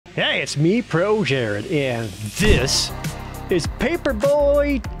Hey, it's me, ProJared, and this is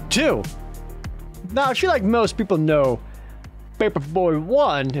Paperboy 2. Now, I feel like most people know Paperboy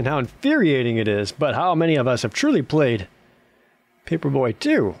 1 and how infuriating it is, but how many of us have truly played Paperboy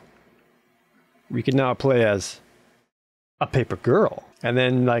 2? We can now play as a paper girl, and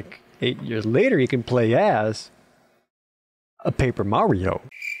then like 8 years later, you can play as a Paper Mario.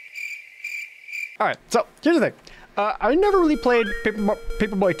 Alright, so here's the thing. I never really played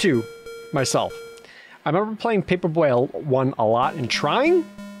Paperboy 2 myself. I remember playing Paperboy 1 a lot and trying.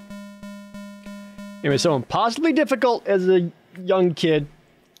 It was so impossibly difficult as a young kid,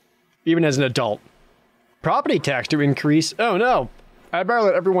 even as an adult. Property tax to increase. Oh no, I better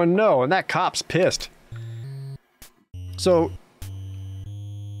let everyone know, and that cop's pissed. So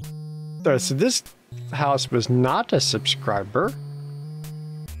this house was not a subscriber.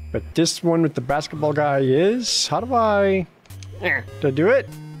 But this one with the basketball guy is? How do I... Did I do it?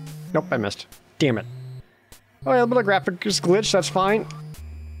 Nope, I missed. Damn it. Oh, yeah, a little bit of graphics glitch, that's fine.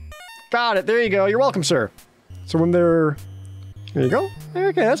 Got it, there you go. You're welcome, sir. So when they're... There you go.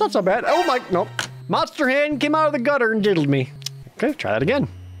 Okay, that's not so bad. Oh my... Nope. Monster hand came out of the gutter and diddled me. Okay, try that again.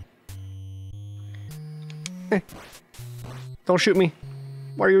 Don't shoot me.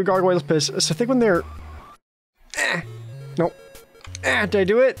 Why are you gargoyles pissed? So I think when they're... Nope. Did I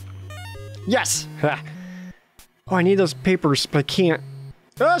do it? Yes! Ha. Oh, I need those papers, but I can't.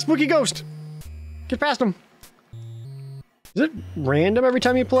 Ah, spooky ghost! Get past him! Is it random every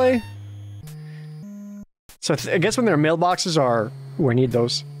time you play? So I guess when their mailboxes are... Ooh, I need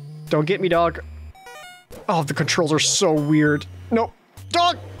those. Don't get me, dog. Oh, the controls are so weird. Nope.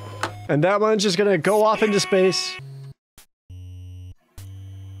 Dog! And that one's just gonna go off into space.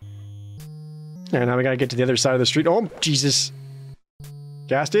 And now we gotta get to the other side of the street. Oh, Jesus.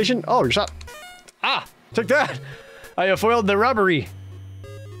 Gas station? Oh, you're shot. Ah! Took that! I have foiled the robbery.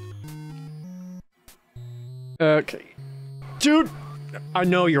 Okay. Dude! I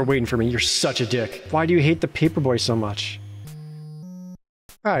know you're waiting for me. You're such a dick. Why do you hate the Paperboy so much?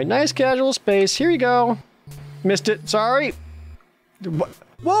 Alright, nice casual space. Here you go. Missed it. Sorry.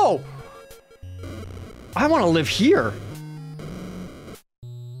 Whoa! I want to live here.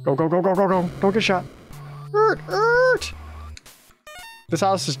 Go, go, go, go, go, go. Don't get shot. This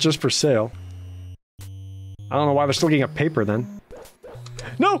house is just for sale. I don't know why they're still getting a paper then.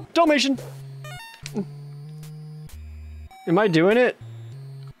 No! Dalmatian! Am I doing it?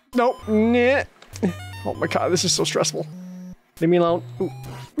 Nope. Nah. Oh my god, this is so stressful. Leave me alone. Ooh.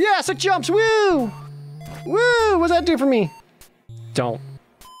 Yes, it jumps! Woo! Woo! What's that do for me? Don't.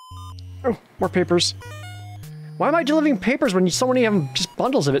 Oh, more papers. Why am I delivering papers when so many of them just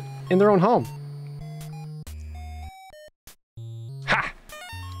bundles of it in their own home?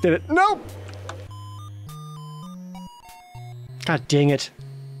 Did it? Nope! God dang it.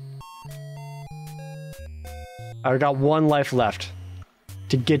 I've got one life left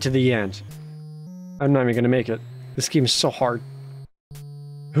to get to the end. I'm not even gonna make it. This game is so hard.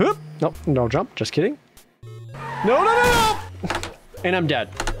 Whoop! Nope, no jump, just kidding. No, no, no, no! And I'm dead.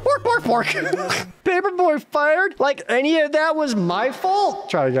 Pork, pork, pork! Paperboy fired? Like any of that was my fault?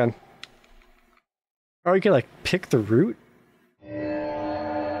 Try again. Or you can like pick the route?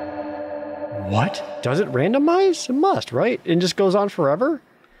 What? Does it randomize? It must, right? It just goes on forever?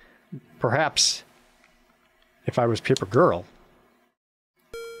 Perhaps if I was Paper Girl.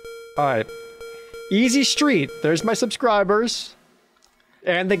 Alright. Easy street. There's my subscribers.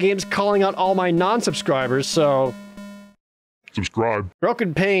 And the game's calling out all my non-subscribers, so... Subscribe.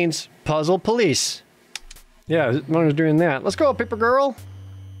 Broken panes, puzzle police. Yeah, as long as doing that. Let's go, Paper Girl.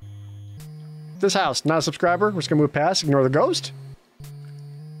 This house, not a subscriber. We're just gonna move past, ignore the ghost.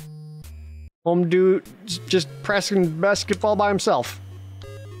 Home dude just pressing basketball by himself.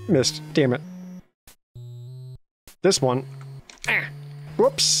 Missed. Damn it. This one. Ah.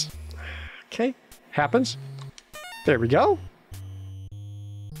 Whoops. Okay. Happens. There we go.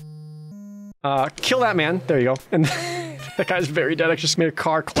 Kill that man. There you go. And that guy's very dead. I just made a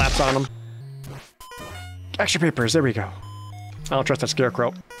car collapse on him. Extra papers. There we go. I don't trust that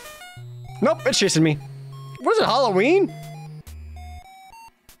scarecrow. Nope. It's chasing me. What is it? Halloween?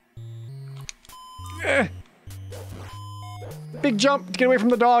 Big jump to get away from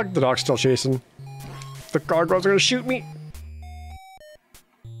the dog. The dog's still chasing. The gargoyles are gonna shoot me.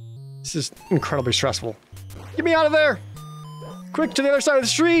 This is incredibly stressful. Get me out of there! Quick to the other side of the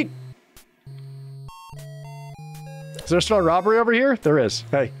street! Is there still a robbery over here? There is.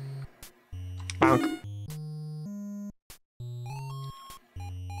 Hey. Bonk.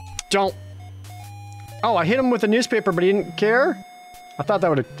 Don't. Oh, I hit him with a newspaper, but he didn't care? I thought that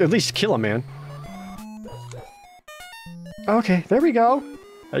would at least kill a man. Okay, there we go.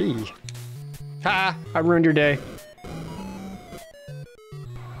 Hey. Ha! I ruined your day.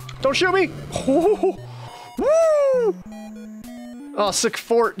 Don't shoot me! Oh, woo! Oh, sick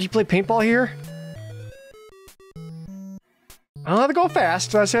fort. Did you play paintball here? I don't have to go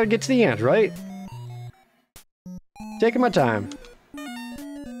fast, so I just gotta get to the end, right? Taking my time.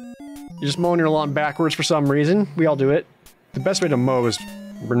 You're just mowing your lawn backwards for some reason. We all do it. The best way to mow is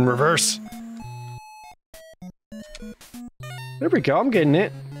in reverse. There we go, I'm getting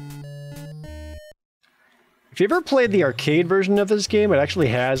it. If you ever played the arcade version of this game, it actually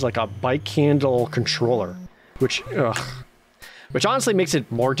has like a bike handle controller, which honestly makes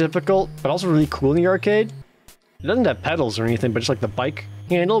it more difficult, but also really cool in the arcade. It doesn't have pedals or anything, but just like the bike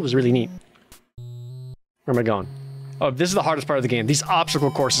handle was really neat. Where am I going? Oh, this is the hardest part of the game. These obstacle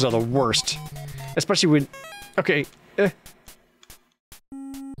courses are the worst. Especially when... Okay.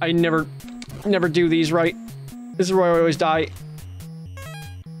 I never do these right. This is where I always die.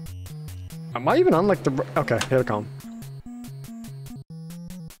 Am I even on like the... Okay, here they come.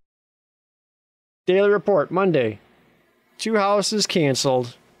 Daily report, Monday. 2 houses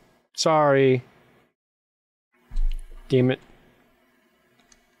canceled. Sorry. Damn it.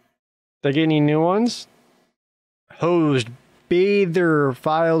 Did I get any new ones? Hosed bather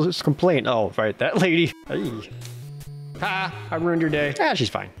files complaint. Oh, right, that lady. Hey. Ha! I ruined your day. Ah, she's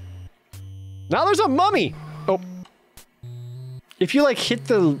fine. Now there's a mummy! Oh. If you like hit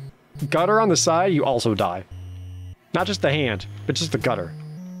the gutter on the side, you also die. Not just the hand, but just the gutter.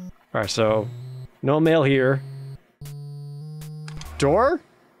 Alright, so no mail here. Door?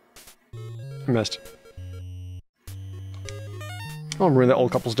 I missed. I'll ruin that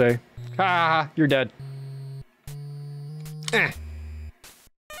old couple's day. Ah, you're dead. Eh.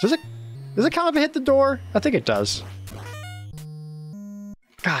 Does it count if I hit the door? I think it does.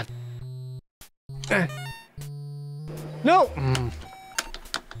 God. Eh. No!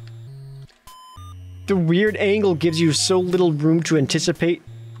 The weird angle gives you so little room to anticipate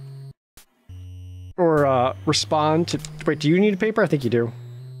or respond to... Wait, do you need a paper? I think you do.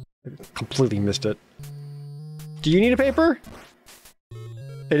 I completely missed it. Do you need a paper?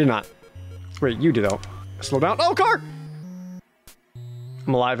 They did not. Wait, you do though. Slow down. Oh, car!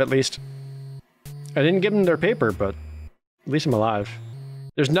 I'm alive at least. I didn't give them their paper, but at least I'm alive.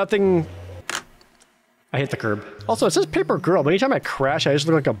 There's nothing... I hit the curb. Also, it says paper girl, but anytime I crash, I just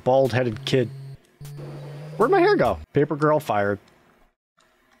look like a bald-headed kid. Where'd my hair go? Paper girl fired.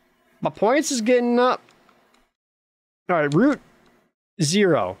 My points is getting up. Alright, route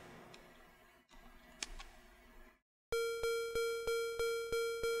 0.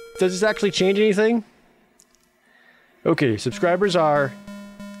 Does this actually change anything? Okay, subscribers are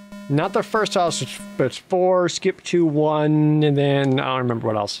not the first house, but it's 4, skip to 1, and then I don't remember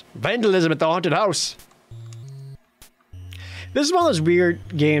what else. Vandalism at the haunted house. This is one of those weird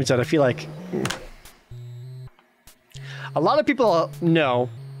games that I feel like a lot of people know,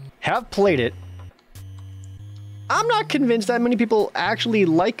 have played it. I'm not convinced that many people actually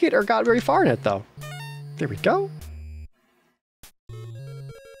like it or got very far in it, though. There we go.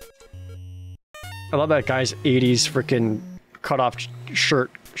 I love that guy's 80s freaking cut-off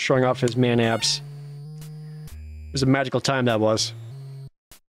shirt showing off his man abs. It was a magical time that was.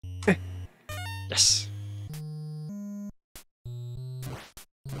 Yes.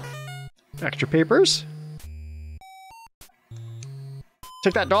 Extra papers.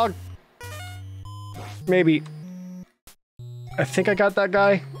 Take that, dog. Maybe. I think I got that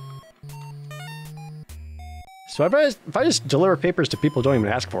guy. So if I just deliver papers to people who don't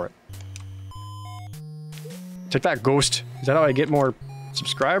even ask for it. Take that, ghost. Is that how I get more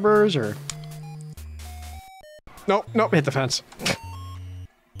subscribers, or? Nope, nope, hit the fence.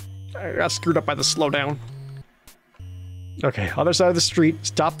 I got screwed up by the slowdown. Okay, other side of the street.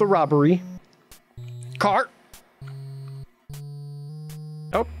 Stop the robbery. Car!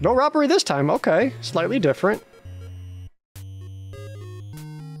 Oh, no robbery this time. Okay, slightly different.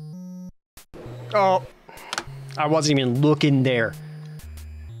 Oh, I wasn't even looking there.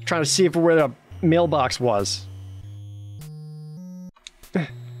 Trying to see if where the mailbox was.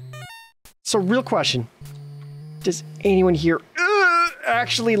 So, real question. Does anyone here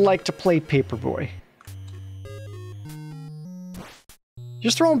actually like to play Paperboy?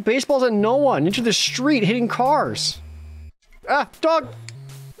 Just throwing baseballs at no one, into the street, hitting cars. Ah, dog!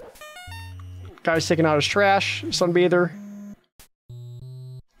 Guy's taking out his trash, sunbather.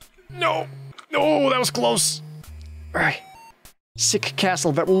 No! No, that was close! Alright. Sick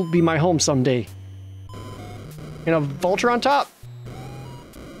castle, that will be my home someday. And a vulture on top.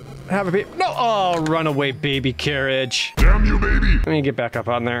 Have a baby. No! Oh, runaway baby carriage. Damn you, baby! Let me get back up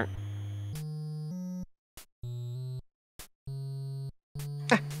on there.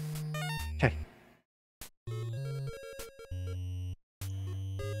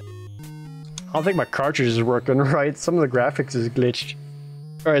 I don't think my cartridge is working right. Some of the graphics is glitched.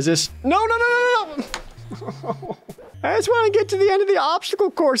 Or is this? No, no, no, no, no! I just want to get to the end of the obstacle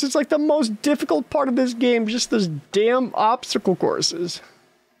course. It's like the most difficult part of this game. Just those damn obstacle courses.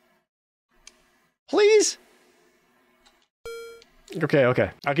 Please? Okay,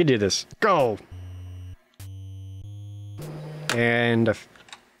 okay. I can do this. Go! And...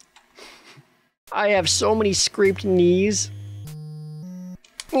 I have so many scraped knees.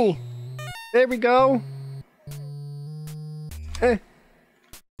 There we go.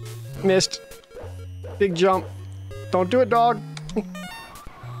 Missed. Big jump. Don't do it, dog.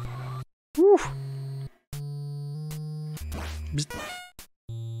 Woo.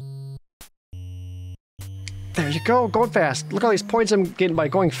 There you go, going fast. Look at all these points I'm getting by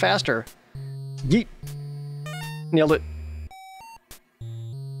going faster. Yeet. Nailed it.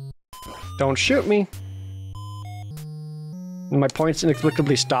 Don't shoot me. My points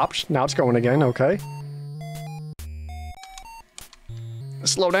inexplicably stopped. Now it's going again, okay.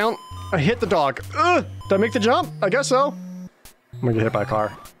 Slow down. I hit the dog. Ugh! Did I make the jump? I guess so. I'm gonna get hit by a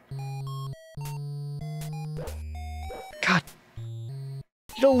car. God.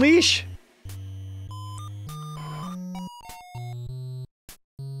 Get a leash.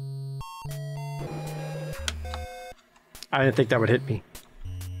 I didn't think that would hit me.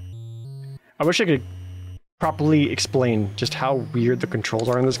 I wish I could properly explain just how weird the controls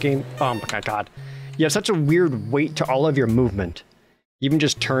are in this game. Oh my god. You have such a weird weight to all of your movement. Even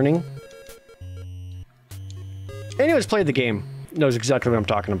just turning. Anyone who's played the game knows exactly what I'm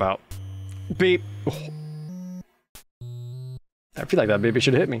talking about. Beep. Oh. I feel like that baby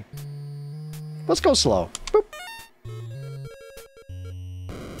should hit me. Let's go slow. Boop.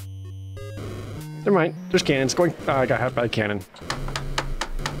 Never mind. There's cannons. Going. Oh, I got hit by a cannon.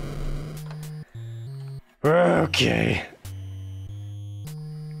 Okay.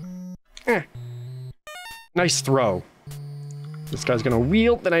 Nice throw. This guy's gonna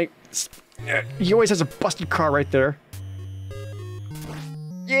wheel, then he always has a busted car right there.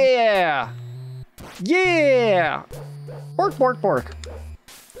 Yeah! Yeah! Bork, bork, bork.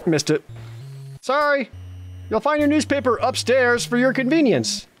 Missed it. Sorry. You'll find your newspaper upstairs for your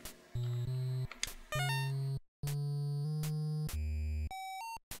convenience.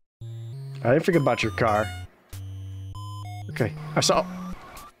 I didn't forget about your car. Okay, I saw...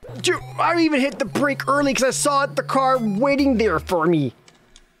 Dude, I even hit the brake early because I saw the car waiting there for me.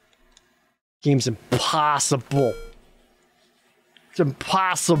 Game's impossible. It's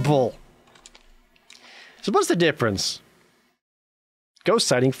impossible. So what's the difference? Ghost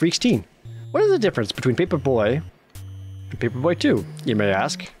sighting freaks teen. What is the difference between Paperboy and Paperboy 2, you may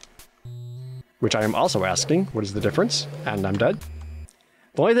ask? Which I am also asking, what is the difference? And I'm dead.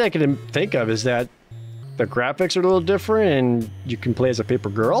 The only thing I can think of is that the graphics are a little different and you can play as a paper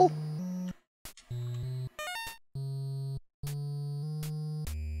girl?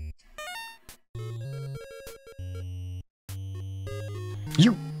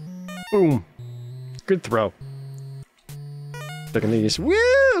 You! Boom! Good throw. Taking these.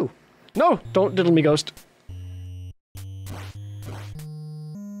 Woo! No! Don't diddle me, ghost.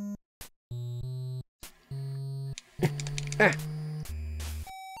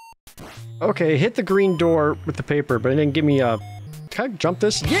 Okay, hit the green door with the paper, but it didn't give me a... Can I jump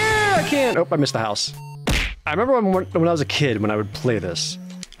this? Yeah, I can! Oh, I missed the house. I remember when I was a kid, when I would play this,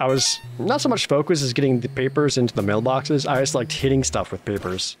 I was not so much focused as getting the papers into the mailboxes. I just liked hitting stuff with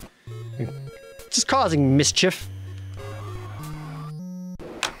papers. Just causing mischief.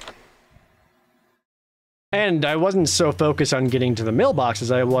 And I wasn't so focused on getting to the mailbox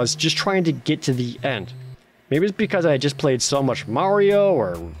as I was just trying to get to the end. Maybe it's because I just played so much Mario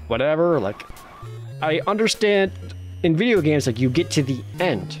or whatever, like... I understand in video games, like, you get to the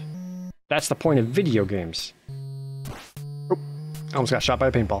end. That's the point of video games. Oh, I almost got shot by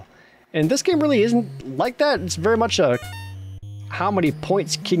a paintball. And this game really isn't like that. It's very much a how many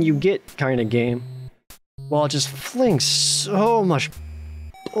points can you get kind of game. While it just flings so much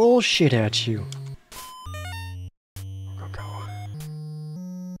bullshit at you.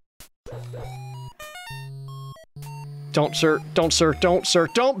 Don't, sir. Don't, sir. Don't, sir.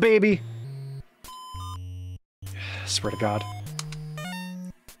 Don't, baby! Swear to God.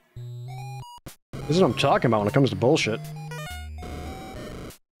 This is what I'm talking about when it comes to bullshit.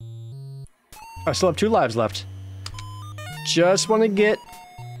 I still have 2 lives left. Just want to get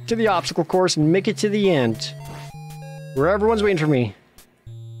to the obstacle course and make it to the end. Where everyone's waiting for me.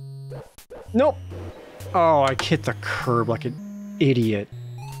 Nope! Oh, I hit the curb like an idiot.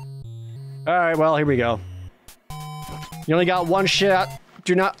 Alright, well, here we go. You only got 1 shot.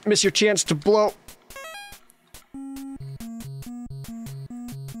 Do not miss your chance to blow.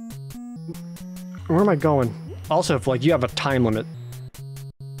 Where am I going? Also, if like you have a time limit.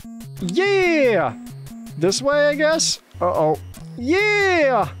 Yeah! This way, I guess? Uh-oh.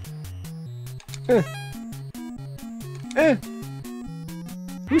 Yeah!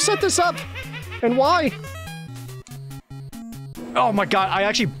 Who set this up? And why? Oh my god, I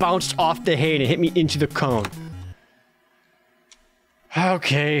actually bounced off the hay and it hit me into the cone.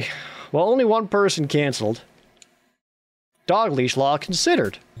 Okay. Well, only one person canceled. Dog leash law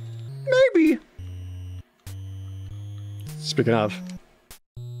considered. Maybe. Speaking of.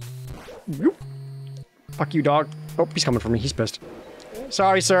 Whoop. Fuck you, dog. Oh, he's coming for me. He's pissed.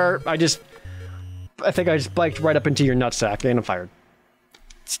 Sorry, sir. I think I just biked right up into your nutsack and I'm fired.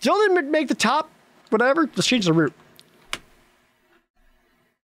 Still didn't make the top. Whatever. Let's change the route.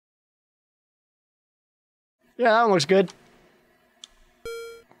 Yeah, that one looks good.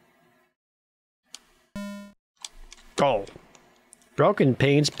 Go. Broken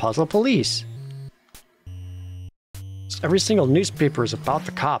panes puzzle police. Every single newspaper is about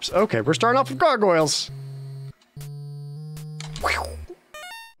the cops. Okay, we're starting off with gargoyles.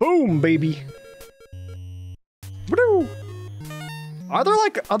 Boom, baby. Woo! Are there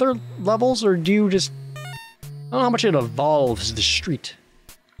like other levels, or do you just... I don't know how much it evolves the street.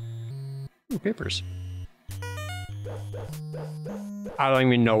 Ooh, papers. I don't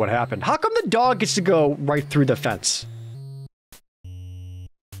even know what happened. How come the dog gets to go right through the fence?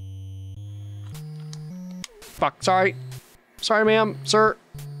 Fuck, sorry. Sorry, ma'am, sir.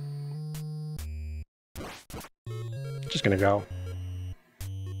 Just gonna go.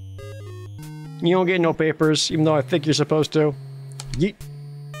 You don't get no papers, even though I think you're supposed to. Yeet.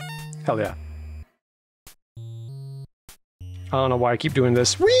 Hell yeah. I don't know why I keep doing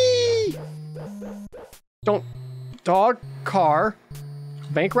this. Whee! Don't. Dog, car,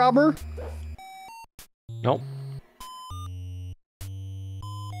 bank robber? Nope.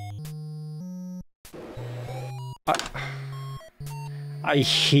 I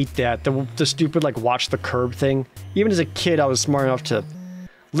hate that. The stupid, like, watch the curb thing. Even as a kid, I was smart enough to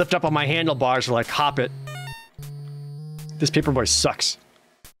lift up on my handlebars or, like, hop it. This Paperboy sucks.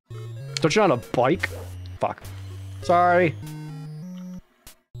 Don't you on a bike? Fuck. Sorry.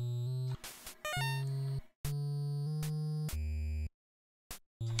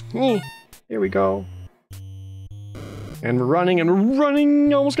 Here we go. And we're running and we're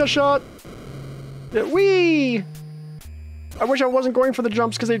running! Almost got shot! Whee! I wish I wasn't going for the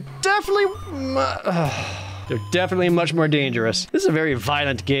jumps because they're definitely much more dangerous. This is a very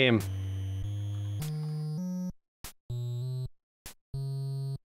violent game.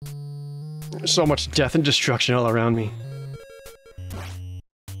 There's so much death and destruction all around me.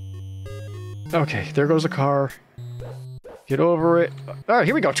 Okay, there goes a car. Get over it. Alright,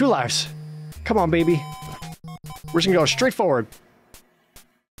 here we go. 2 lives. Come on, baby. We're just gonna go straight forward.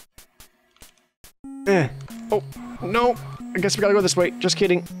 Oh, no. I guess we gotta go this way. Just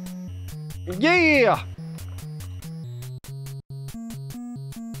kidding. Yeah!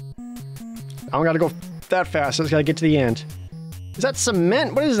 I don't gotta go that fast. I just gotta get to the end. Is that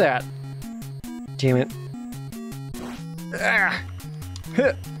cement? What is that? Damn it. Ah.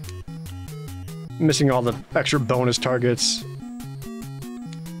 Missing all the extra bonus targets.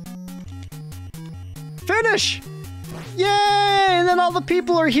 Finish! Yay! And then all the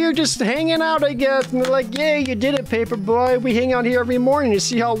people are here just hanging out, I guess. And they're like, yay, you did it, Paperboy. We hang out here every morning to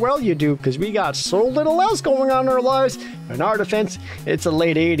see how well you do, because we got so little else going on in our lives. In our defense, it's the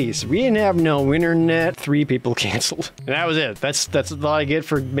late 80s. We didn't have no internet. 3 people canceled. And that was it. That's all I get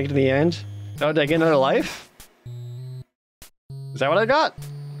for making it to the end. Oh, did I get another life? Is that what I got?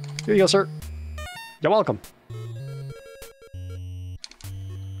 Here you go, sir. You're welcome.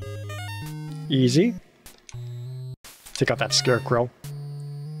 Easy. Take out that scarecrow.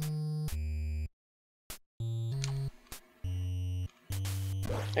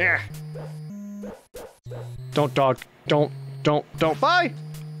 Yeah. Don't, dog. Don't. Bye!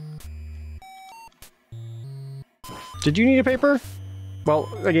 Did you need a paper? Well,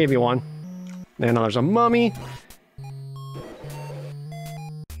 I gave you one. And there's a mummy.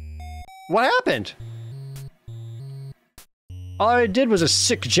 What happened? All I did was a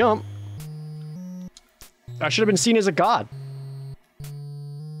sick jump. I should have been seen as a god.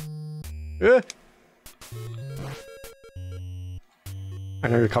 I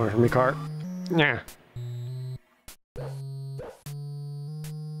know you're coming from me, car. Nah.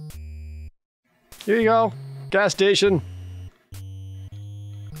 Here you go. Gas station.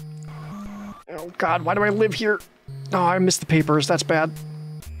 Oh god, why do I live here? Oh, I missed the papers. That's bad.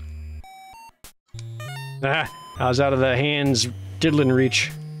 Ah, I was out of the hands diddling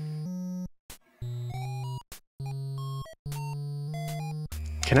reach.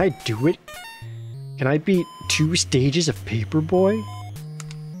 Can I do it? Can I beat 2 stages of Paperboy?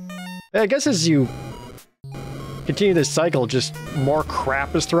 I guess as you continue this cycle, just more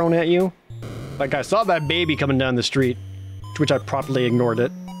crap is thrown at you. Like I saw that baby coming down the street, to which I promptly ignored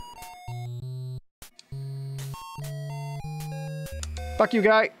it. Fuck you,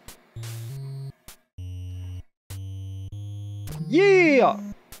 guy. Yeah!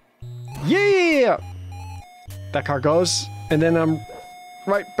 Yeah! That car goes, and then I'm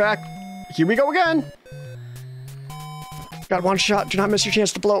right back. Here we go again. Got one shot. Do not miss your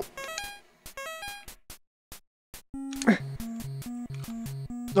chance to blow.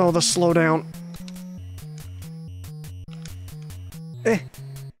 Oh, the slowdown.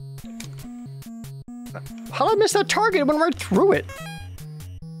 How did I miss that target? It went right through it.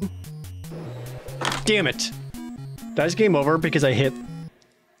 Damn it. That is game over because I hit.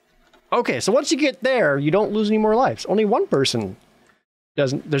 Okay, so once you get there, you don't lose any more lives. Only one person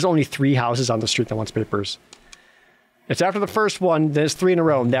doesn't. There's only 3 houses on the street that wants papers. It's after the first one, there's 3 in a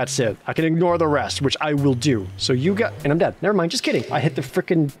row, and that's it. I can ignore the rest, which I will do. So you got, and I'm dead. Never mind, just kidding. I hit the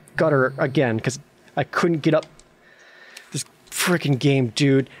frickin' gutter again because I couldn't get up this frickin' game,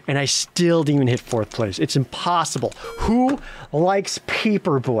 dude. And I still didn't even hit 4th place. It's impossible. Who likes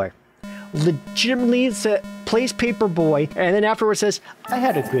Paperboy? Legitimately plays Paperboy, and then afterwards says, I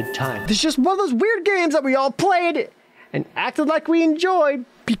had a good time. It's just one of those weird games that we all played and acted like we enjoyed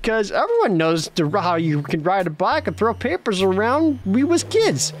because everyone knows how you can ride a bike and throw papers around. We was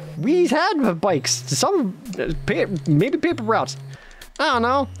kids. We had bikes. Some, maybe paper routes. I don't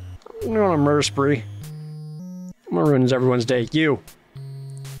know. I'm on a murder spree. I'm gonna ruin everyone's day. You.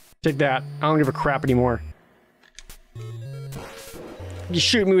 Take that. I don't give a crap anymore. You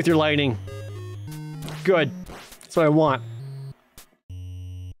shoot me with your lightning. Good. That's what I want.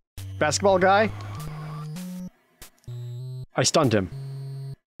 Basketball guy? I stunned him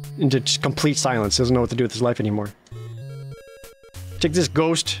into just complete silence. Doesn't know what to do with his life anymore. Take this,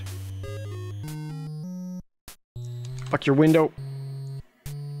 ghost. Fuck your window.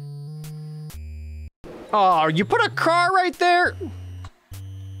 Oh, you put a car right there?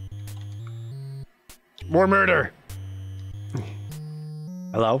 More murder.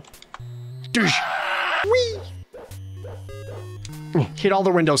 Hello? Douche! Whee! Hit all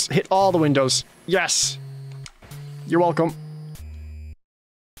the windows. Hit all the windows. Yes! You're welcome.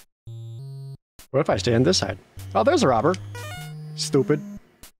 What if I stay on this side? Oh, there's a robber. Stupid.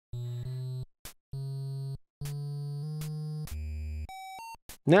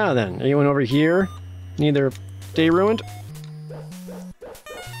 Now then, anyone over here need their day ruined?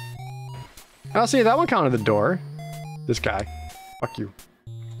 I'll see, that one counted the door. This guy. Fuck you.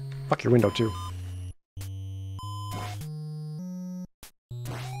 Fuck your window, too.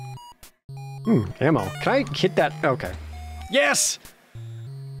 Ammo. Can I hit that? Okay. Yes!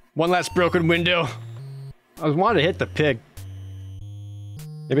 One last broken window. I was wanting to hit the pig.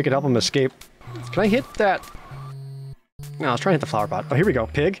 Maybe I could help him escape. Can I hit that? No, I was trying to hit the flower pot. Oh, here we go.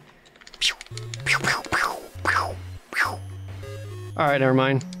 Pig. Alright, never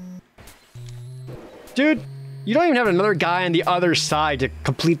mind. Dude! You don't even have another guy on the other side to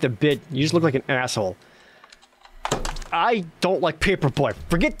complete the bit. You just look like an asshole. I don't like Paperboy.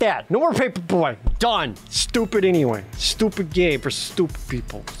 Forget that. No more Paperboy. Done. Stupid anyway. Stupid game for stupid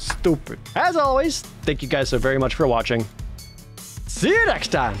people. Stupid. As always, thank you guys so very much for watching. See you next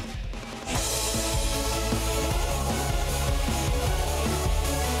time.